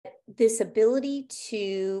this ability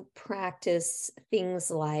to practice things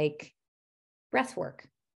like breath work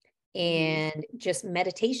and just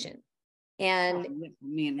meditation. And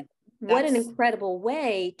what an incredible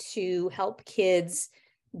way to help kids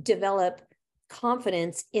develop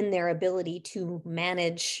confidence in their ability to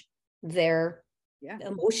manage their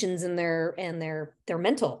emotions and their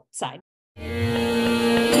mental side.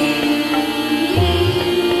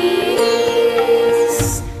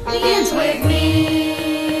 Begins with me.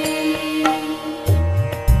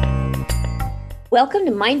 Welcome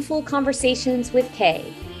to Mindful Conversations with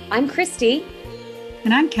Kay. I'm Christy.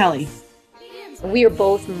 And I'm Kelly. We are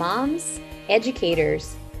both moms,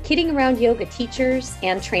 educators, kidding around yoga teachers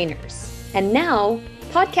and trainers, and now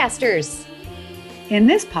podcasters. In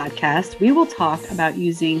this podcast, we will talk about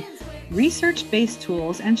using research-based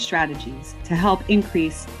tools and strategies to help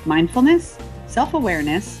increase mindfulness,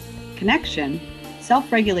 self-awareness, connection,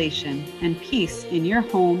 self-regulation, and peace in your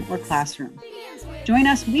home or classroom. Join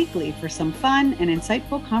us weekly for some fun and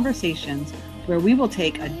insightful conversations where we will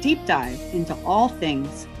take a deep dive into all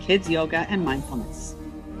things kids yoga and mindfulness.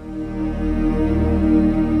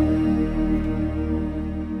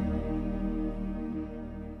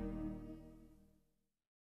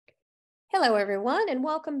 Hello, everyone, and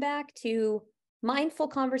welcome back to Mindful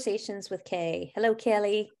Conversations with Kay. Hello,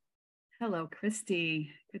 Kelly. Hello,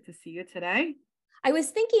 Christy. Good to see you today. I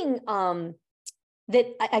was thinking that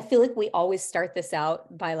I feel like we always start this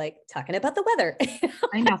out by talking about the weather.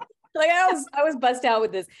 I know. I was bust out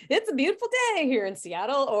with this. It's a beautiful day here in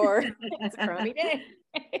Seattle, or it's a crummy day.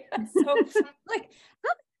 So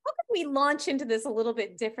how can we launch into this a little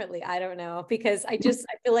bit differently? I don't know, because I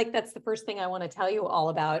feel like that's the first thing I want to tell you all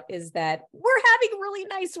about is that we're having really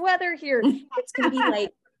nice weather here. It's going to be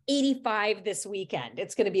like 85 this weekend.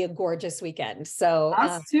 It's going to be a gorgeous weekend. So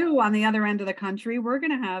us too, on the other end of the country, we're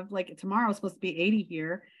going to have tomorrow's supposed to be 80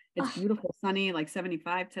 here. It's beautiful, sunny,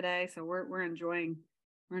 75 today. So we're enjoying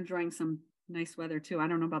some nice weather too. I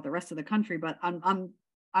don't know about the rest of the country, but on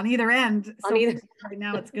either end, right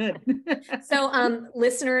now it's good. So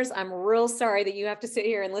listeners, I'm real sorry that you have to sit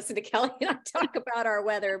here and listen to Kelly and I talk about our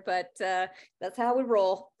weather, but that's how we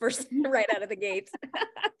roll first right out of the gates.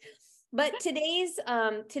 But today's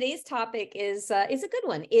topic is a good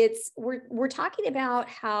one. We're talking about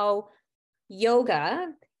how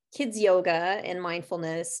yoga, kids yoga and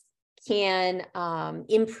mindfulness can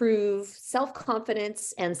improve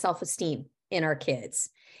self-confidence and self-esteem in our kids.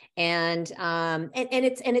 And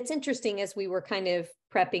it's interesting, as we were kind of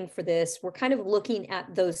prepping for this, we're kind of looking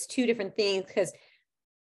at those two different things because,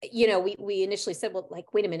 we initially said, well,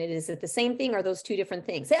 wait a minute, is it the same thing? Are those two different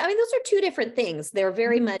things? I mean, those are two different things. They're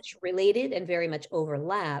very much related and very much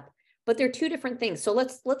overlap, but they're two different things. So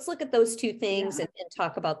let's look at those two things and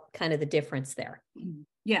talk about kind of the difference there.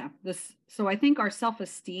 Yeah. So I think our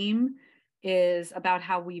self-esteem is about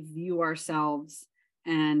how we view ourselves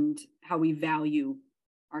and how we value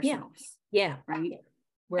ourselves. Yeah. Right.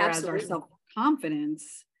 Whereas Absolutely. our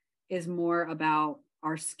self-confidence is more about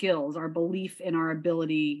our skills, our belief in our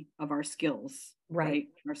ability of our skills, right?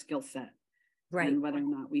 Our skill set, right? And whether or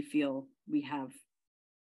not we feel we have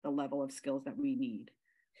the level of skills that we need.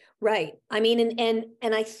 Right. I mean,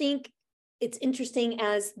 and I think it's interesting,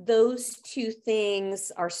 as those two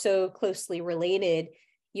things are so closely related,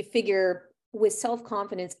 you figure with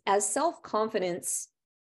self-confidence, as self-confidence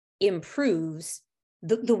improves,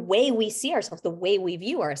 the way we see ourselves, the way we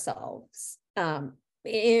view ourselves,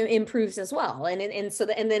 improves as well. And then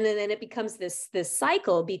it becomes this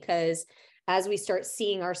cycle, because as we start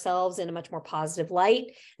seeing ourselves in a much more positive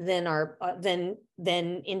light, then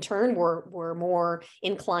then in turn we're more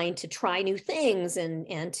inclined to try new things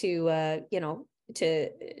and to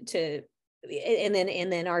and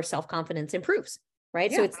then our self-confidence improves, right?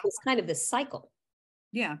 Yeah. So it's kind of this cycle.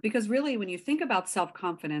 Yeah, because really, when you think about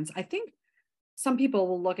self-confidence, I think some people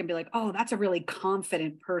will look and be like, oh, that's a really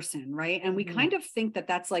confident person, right? And we kind of think that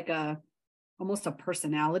that's almost a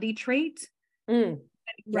personality trait,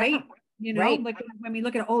 right? Yeah. When we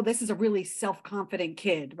look at, oh, this is a really self-confident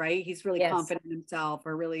kid, right? He's really confident in himself,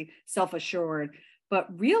 or really self-assured. But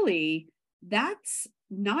really, that's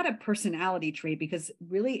not a personality trait, because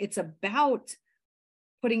really it's about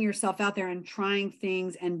putting yourself out there and trying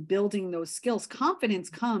things and building those skills. Confidence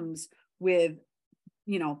comes with,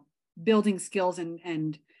 building skills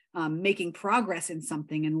and making progress in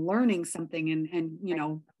something and learning something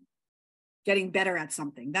and getting better at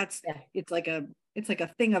something. It's like a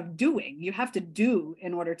thing of doing. You have to do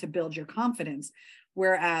in order to build your confidence.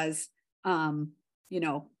 Whereas,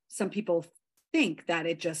 some people think that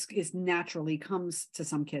it just is naturally comes to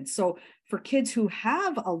some kids. So for kids who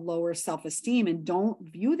have a lower self-esteem and don't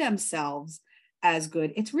view themselves as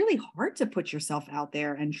good. It's really hard to put yourself out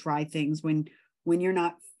there and try things when you're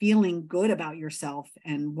not feeling good about yourself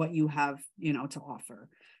and what you have, to offer.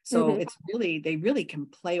 So it's really, they really can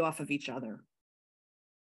play off of each other.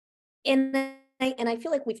 And I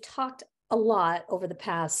feel like we've talked a lot over the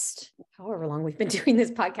past, however long we've been doing this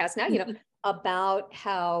podcast now, about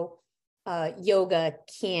how yoga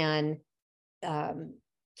can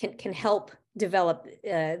help develop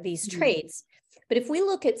these traits. But if we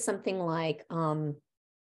look at something like when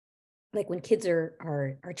kids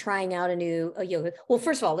are trying out a yoga, well,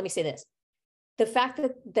 first of all, let me say this. The fact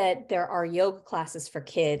that there are yoga classes for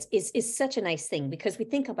kids is such a nice thing, because we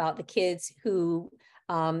think about the kids who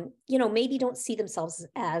maybe don't see themselves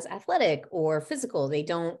as athletic or physical. They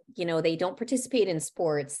don't participate in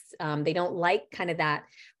sports. They don't like kind of that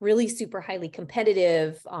really super highly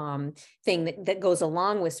competitive thing that goes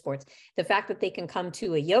along with sports. The fact that they can come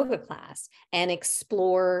to a yoga class and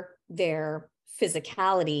explore their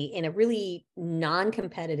physicality in a really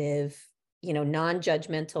non-competitive,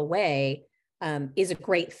 non-judgmental way is a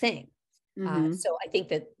great thing. So I think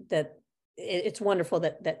that it's wonderful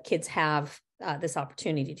that kids have this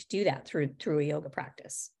opportunity to do that through a yoga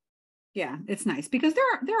practice. Yeah, it's nice because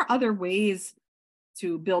there are other ways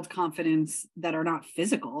to build confidence that are not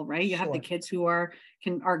physical, right? You have the kids who are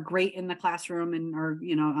great in the classroom and are,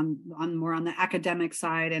 on more on the academic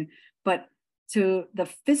side, but to the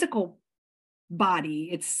physical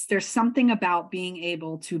body, there's something about being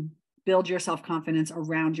able to build your self-confidence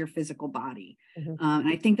around your physical body. And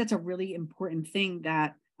I think that's a really important thing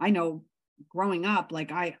that I know growing up,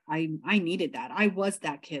 like I needed that. I was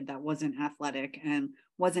that kid that wasn't athletic and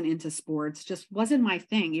wasn't into sports, just wasn't my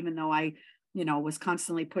thing, even though I, was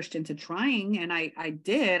constantly pushed into trying. And I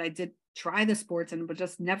did try the sports but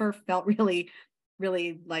just never felt really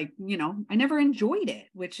like, I never enjoyed it,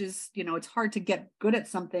 which is, it's hard to get good at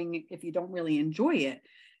something if you don't really enjoy it.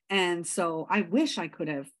 And so I wish I could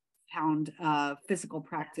have found physical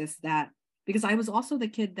practice because I was also the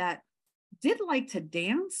kid that did like to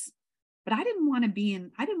dance, but I didn't want to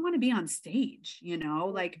be on stage,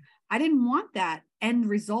 like I didn't want that end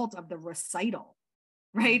result of the recital.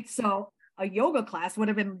 Right. So a yoga class would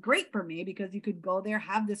have been great for me because you could go there,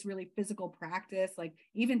 have this really physical practice. Like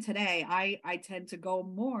even today, I tend to go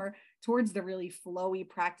more towards the really flowy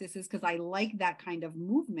practices because I like that kind of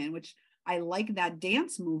movement, which I like that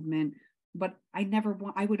dance movement, but I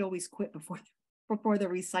would always quit before the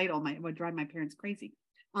recital. It would drive my parents crazy.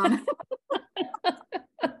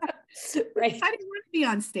 Right. I didn't want to be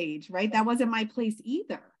on stage, right? That wasn't my place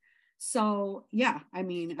either. So yeah, I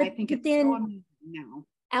mean, I think it's so amazing now.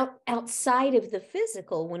 Outside of the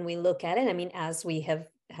physical, when we look at it, I mean, as we have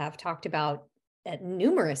talked about at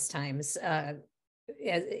numerous times,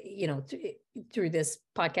 through this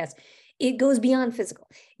podcast, it goes beyond physical.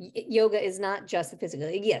 Yoga is not just the physical.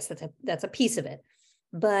 Yes, that's a piece of it,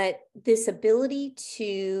 but this ability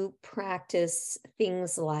to practice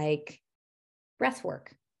things like breath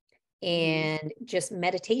work and just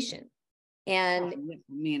meditation, and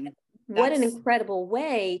what an incredible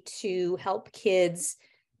way to help kids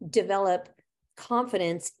develop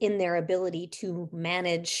confidence in their ability to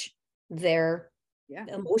manage their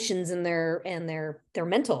emotions and their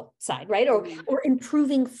mental side, right? Or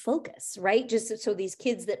improving focus, right? Just so these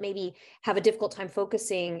kids that maybe have a difficult time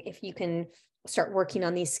focusing, if you can start working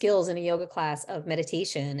on these skills in a yoga class of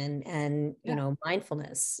meditation and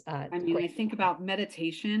mindfulness. I think about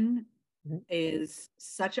meditation is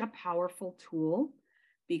such a powerful tool,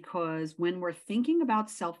 because when we're thinking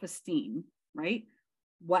about self-esteem, right?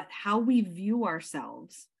 How we view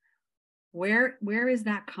ourselves, where is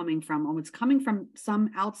that coming from? Oh, it's coming from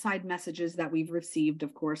some outside messages that we've received,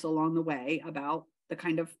 of course, along the way about the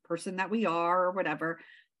kind of person that we are or whatever.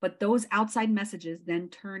 But those outside messages then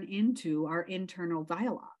turn into our internal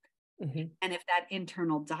dialogue. And if that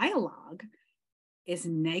internal dialogue is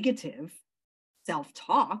negative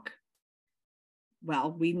self-talk,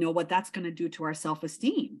 well, we know what that's going to do to our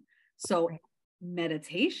self-esteem. So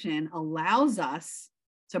meditation allows us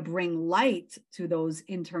to bring light to those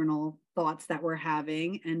internal thoughts that we're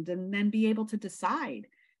having, and then be able to decide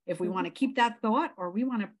if we want to keep that thought or we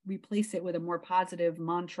want to replace it with a more positive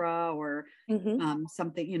mantra or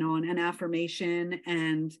something, an affirmation,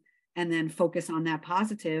 and then focus on that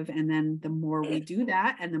positive. And then the more we do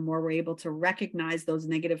that, and the more we're able to recognize those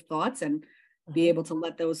negative thoughts and be able to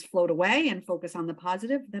let those float away and focus on the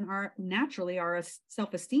positive, then our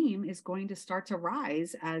self-esteem is going to start to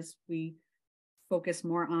rise as we focus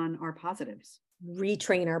more on our positives.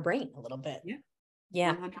 Retrain our brain a little bit.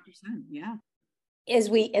 Yeah. 100%. Yeah. As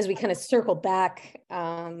we kind of circle back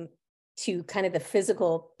to kind of the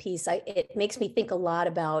physical piece, it makes me think a lot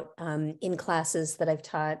about in classes that I've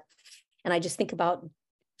taught. And I just think about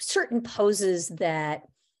certain poses that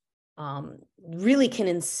really can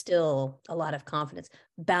instill a lot of confidence.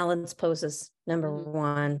 Balance poses, number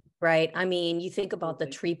one, right? I mean, you think about the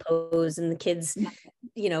tree pose and the kids,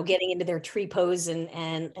 getting into their tree pose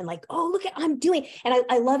and like, oh, look at, I'm doing, and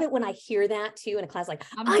I love it when I hear that too in a class, like,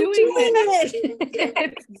 I'm doing it.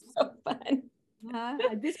 It's so fun.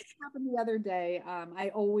 This happened the other day. I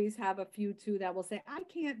always have a few too that will say, I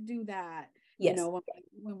can't do that. Yes.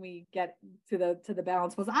 When we get to the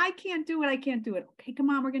balance pose, I can't do it. Okay,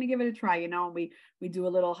 come on, we're going to give it a try. And we do a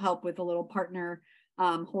little help with a little partner,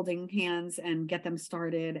 holding hands and get them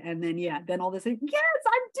started. And then all this, yes,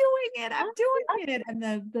 I'm doing it.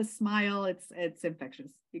 And the smile, it's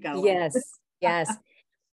infectious. You got to yes.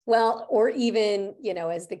 Well, or even,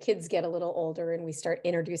 as the kids get a little older and we start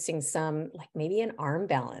introducing some, like maybe an arm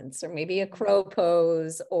balance or maybe a crow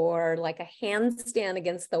pose or like a handstand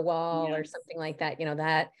against the wall or something like that,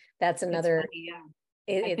 that's another.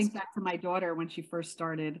 I think back to my daughter when she first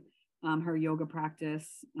started her yoga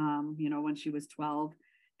practice, when she was 12.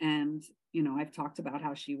 And, I've talked about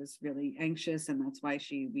how she was really anxious, and that's why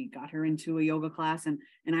we got her into a yoga class. And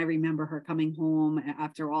I remember her coming home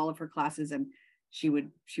after all of her classes, and she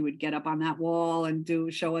would get up on that wall and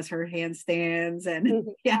show us her handstands, and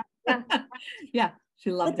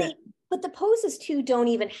she loved it. But the poses too don't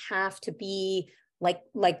even have to be like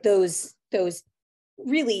those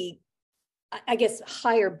really, I guess,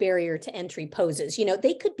 higher barrier to entry poses.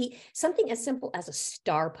 They could be something as simple as a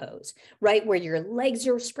star pose, right? Where your legs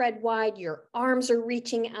are spread wide, your arms are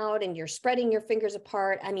reaching out, and you're spreading your fingers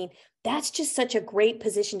apart. I mean, that's just such a great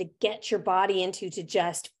position to get your body into, to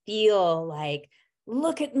just feel like,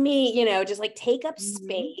 look at me, just like take up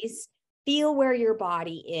space, feel where your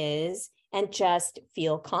body is, and just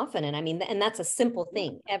feel confident. I mean, and that's a simple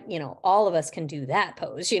thing. All of us can do that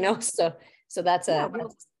pose, so that's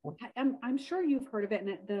I'm sure you've heard of it,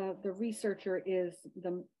 and the researcher is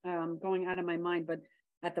going out of my mind, but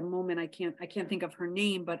at the moment I can't think of her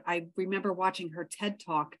name, but I remember watching her TED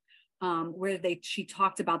talk where she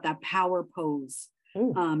talked about that power pose.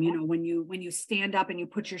 When you stand up and you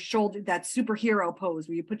put your shoulder, that superhero pose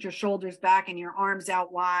where you put your shoulders back and your arms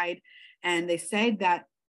out wide. And they said that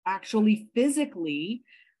actually physically,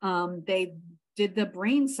 they did the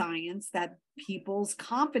brain science that people's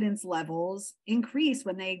confidence levels increase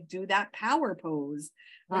when they do that power pose.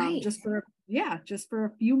 Right. Just for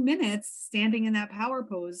a few minutes standing in that power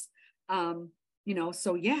pose.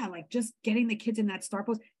 Like just getting the kids in that star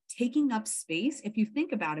pose, taking up space. If you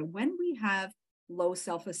think about it, when we have low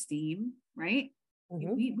self-esteem, right?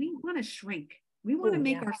 We want to shrink. We want to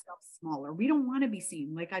make ourselves smaller. We don't want to be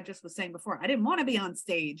seen. Like I just was saying before, I didn't want to be on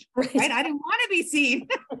stage, right? I didn't want to be seen,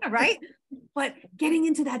 right? But getting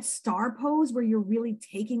into that star pose where you're really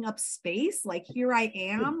taking up space, like here I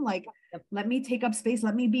am, like, let me take up space.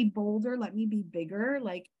 Let me be bolder. Let me be bigger.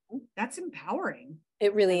 Like that's empowering.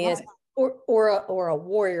 It really is. Or a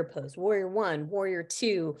warrior pose, warrior one, warrior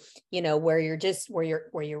two, where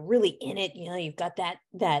you're really in it, you've got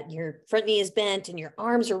that your front knee is bent and your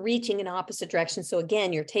arms are reaching in opposite directions. So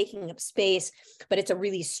again, you're taking up space, but it's a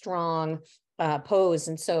really strong pose.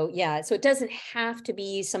 And so, so it doesn't have to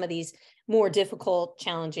be some of these more difficult,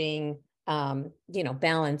 challenging,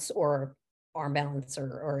 balance or arm balance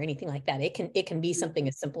or anything like that. It can be something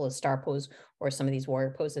as simple as star pose or some of these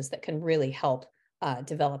warrior poses that can really help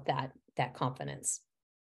develop that confidence.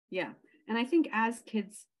 Yeah. And I think as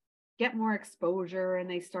kids get more exposure and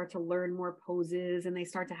they start to learn more poses and they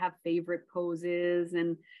start to have favorite poses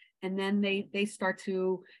and then they start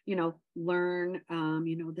to, learn,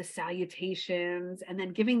 the salutations, and then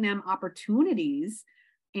giving them opportunities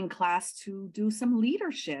in class to do some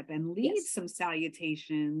leadership and lead some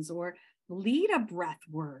salutations or lead a breath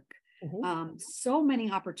work. So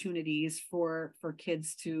many opportunities for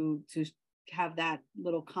kids to have that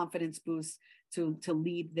little confidence boost to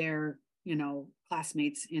lead their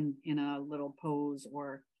classmates in a little pose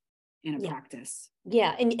or in a practice.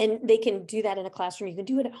 And they can do that in a classroom. You can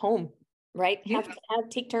do it at home, right?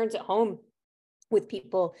 Take turns at home with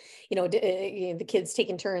people, the kids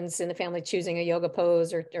taking turns in the family choosing a yoga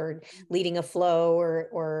pose or leading a flow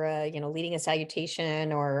or leading a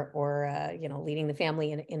salutation or leading the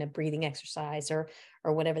family in a breathing exercise or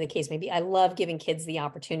whatever the case may be. I love giving kids the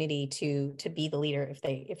opportunity to be the leader if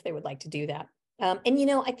they would like to do that.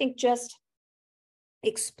 I think just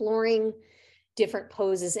exploring different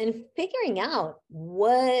poses and figuring out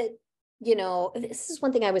what, this is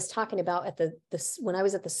one thing I was talking about when I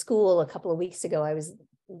was at the school a couple of weeks ago. I was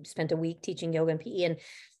spent a week teaching yoga and PE. And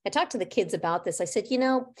I talked to the kids about this. I said,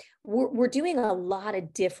 we're doing a lot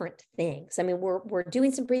of different things. I mean, we're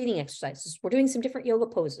doing some breathing exercises. We're doing some different yoga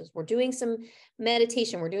poses. We're doing some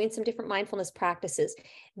meditation. We're doing some different mindfulness practices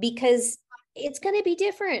because it's going to be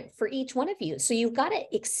different for each one of you. So you've got to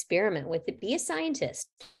experiment with it. Be a scientist.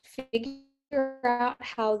 Figure out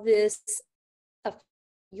how this affects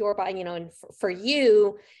your body, and for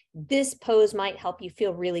you, this pose might help you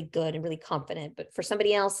feel really good and really confident, but for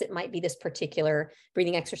somebody else, it might be this particular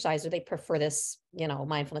breathing exercise, or they prefer this,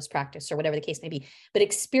 mindfulness practice, or whatever the case may be. But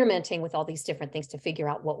experimenting with all these different things to figure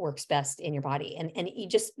out what works best in your body. And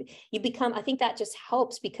you become, I think that just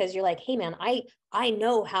helps, because you're like, hey man, I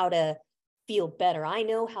know how to feel better. I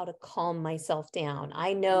know how to calm myself down.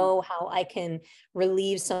 I know how I can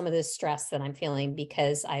relieve some of this stress that I'm feeling,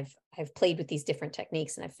 because I've played with these different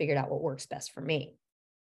techniques and I've figured out what works best for me.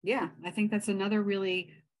 Yeah, I think that's another really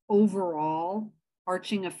overall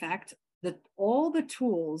arching effect, that all the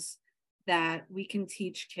tools that we can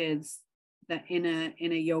teach kids that in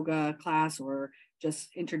a yoga class, or just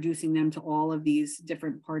introducing them to all of these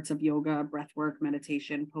different parts of yoga, breath work,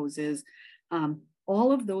 meditation, poses,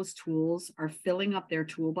 all of those tools are filling up their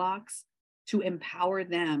toolbox to empower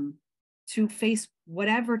them to face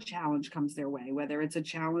whatever challenge comes their way, whether it's a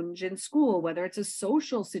challenge in school, whether it's a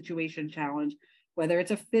social situation challenge, whether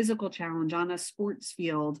it's a physical challenge on a sports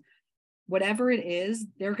field, whatever it is,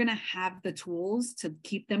 they're going to have the tools to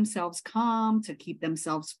keep themselves calm, to keep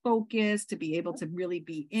themselves focused, to be able to really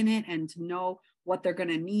be in it and to know what they're going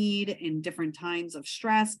to need in different times of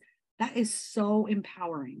stress. That is so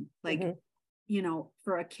empowering. Like,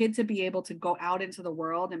 for a kid to be able to go out into the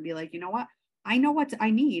world and be like, you know what, I know what I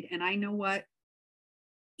need. And I know what,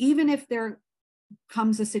 even if there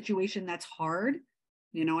comes a situation that's hard,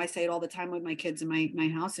 I say it all the time with my kids in my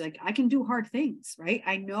house, like, I can do hard things, right?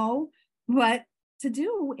 I know what to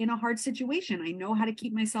do in a hard situation. I know how to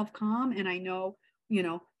keep myself calm, and I know,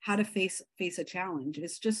 how to face a challenge.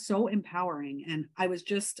 It's just so empowering. And I was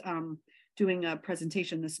just doing a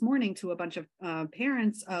presentation this morning to a bunch of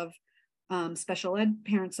parents of special ed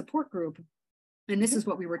parent support group. And this is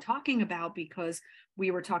what we were talking about, because we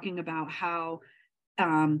were talking about how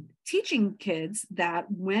teaching kids that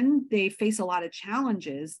when they face a lot of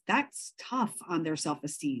challenges, that's tough on their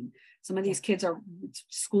self-esteem. Some of these kids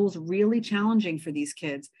school's really challenging for these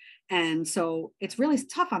kids. And so it's really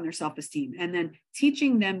tough on their self-esteem. And then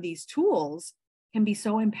teaching them these tools can be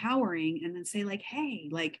so empowering, and then say like, hey,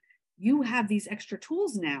 like, you have these extra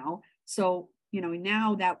tools now. So,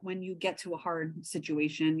 now that when you get to a hard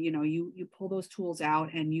situation, you pull those tools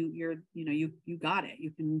out, and you got it.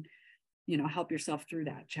 You can, help yourself through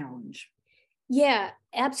that challenge. Yeah,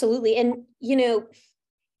 absolutely. And,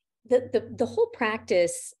 the whole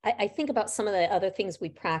practice, I think about some of the other things we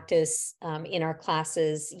practice in our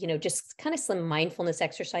classes, just kind of some mindfulness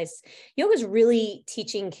exercise. Yoga is really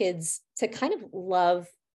teaching kids to kind of love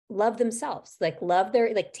themselves, like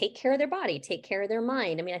take care of their body, take care of their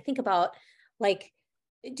mind. I mean, I think about like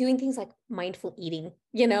doing things like mindful eating,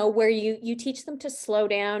 where you teach them to slow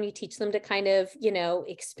down, you teach them to kind of,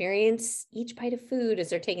 experience each bite of food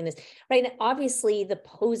as they're taking this, right? And obviously the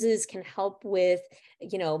poses can help with,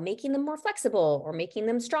 making them more flexible or making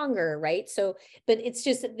them stronger, right? So, but it's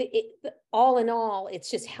just, all in all,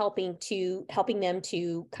 it's just helping them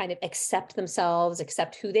to kind of accept themselves,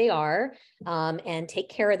 accept who they are, and take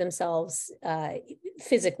care of themselves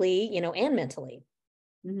physically, and mentally.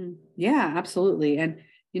 Mm-hmm. Yeah, absolutely. And,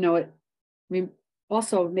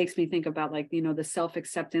 also makes me think about like, the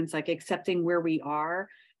self-acceptance, like accepting where we are,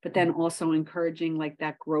 but then also encouraging like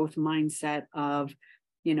that growth mindset of,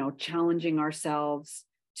 challenging ourselves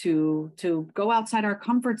to go outside our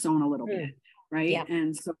comfort zone a little bit. Right. Yeah.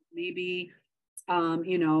 And so maybe,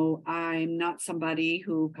 I'm not somebody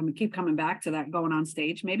who keep coming back to that, going on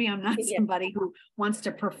stage. Maybe I'm not somebody who wants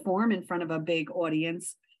to perform in front of a big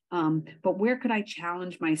audience. But where could I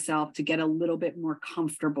challenge myself to get a little bit more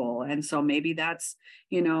comfortable? And so maybe that's,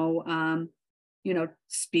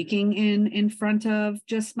 speaking in front of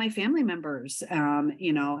just my family members,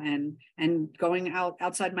 and going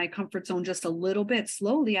outside my comfort zone just a little bit,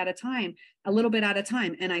 slowly at a time, a little bit at a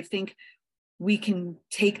time. And I think we can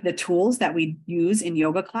take the tools that we use in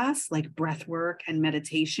yoga class, like breath work and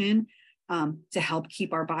meditation, to help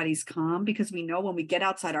keep our bodies calm, because we know when we get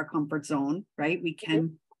outside our comfort zone, right,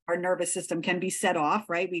 our nervous system can be set off,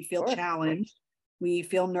 right? We feel challenged. We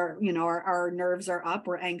feel our nerves are up,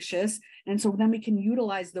 we're anxious. And so then we can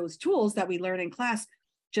utilize those tools that we learn in class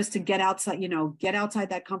just to get outside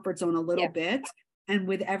that comfort zone a little bit. And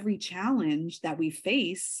with every challenge that we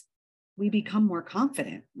face, we become more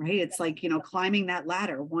confident, right? It's like, climbing that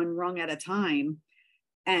ladder one rung at a time.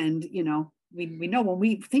 And, we know when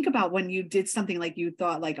we think about when you did something like you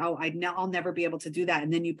thought like, oh, I'll never be able to do that.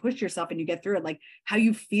 And then you push yourself and you get through it, like how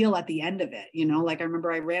you feel at the end of it, like I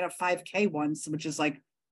remember I ran a 5K once, which is like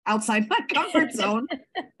outside my comfort zone.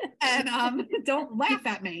 And don't laugh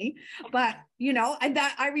at me, but and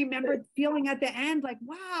that I remember feeling at the end like,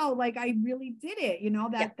 wow, like I really did it,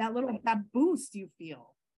 that boost you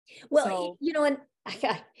feel. Well, and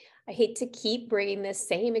I hate to keep bringing this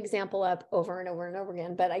same example up over and over and over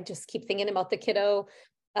again, but I just keep thinking about the kiddo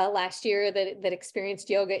last year that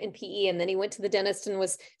experienced yoga in PE, and then he went to the dentist and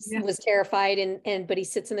was terrified, but he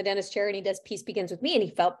sits in the dentist chair and he does Peace Begins With Me, and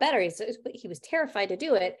he felt better. He was terrified to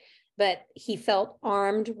do it, but he felt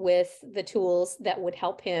armed with the tools that would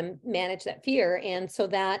help him manage that fear. And so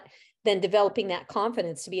that then developing that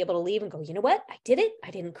confidence to be able to leave and go, you know what, I did it. I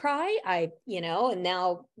didn't cry. And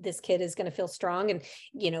now this kid is going to feel strong and,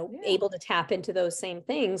 able to tap into those same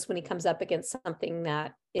things when he comes up against something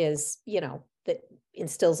that is, that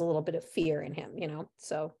instills a little bit of fear in him,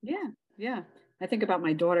 so. Yeah. I think about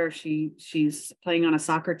my daughter. She's playing on a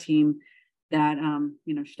soccer team that,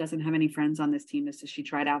 she doesn't have any friends on this team. She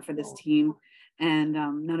tried out for this team, and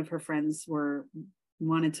none of her friends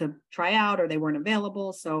wanted to try out, or they weren't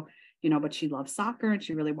available. So, but she loves soccer and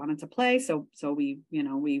she really wanted to play. So we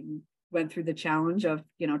went through the challenge of,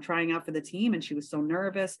 trying out for the team, and she was so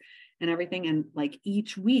nervous and everything. And like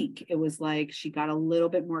each week it was like, she got a little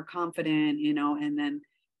bit more confident, and then,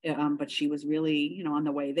 but she was really, on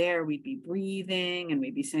the way there, we'd be breathing and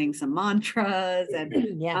we'd be saying some mantras and,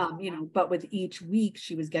 but with each week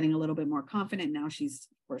she was getting a little bit more confident. Now she's,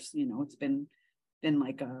 of course, it's been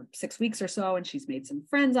like 6 weeks or so, and she's made some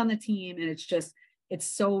friends on the team. And it's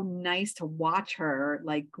so nice to watch her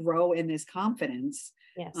like grow in this confidence.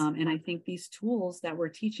 Yes. And I think these tools that we're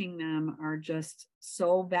teaching them are just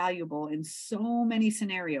so valuable in so many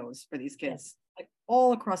scenarios for these kids, like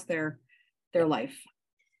all across their life.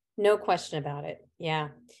 No question about it. Yeah.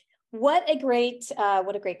 What a great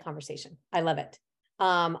conversation. I love it.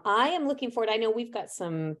 I am looking forward. I know we've got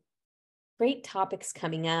some great topics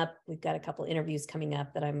coming up. We've got a couple interviews coming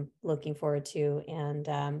up that I'm looking forward to.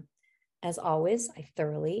 And as always, I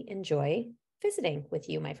thoroughly enjoy visiting with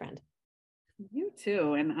you, my friend. You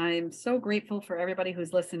too. And I'm so grateful for everybody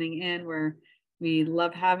who's listening in. We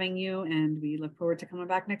love having you, and we look forward to coming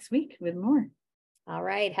back next week with more. All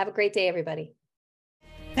right. Have a great day, everybody.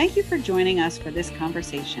 Thank you for joining us for this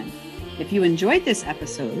conversation. If you enjoyed this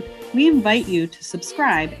episode, we invite you to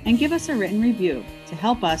subscribe and give us a written review to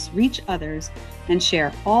help us reach others and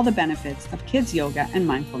share all the benefits of kids yoga and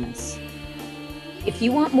mindfulness. If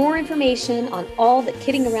you want more information on all that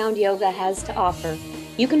Kidding Around Yoga has to offer,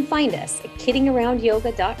 you can find us at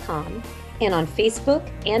kiddingaroundyoga.com and on Facebook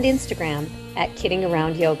and Instagram at Kidding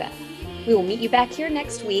Around Yoga. We will meet you back here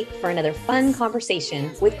next week for another fun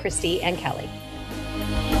conversation with Christy and Kelly.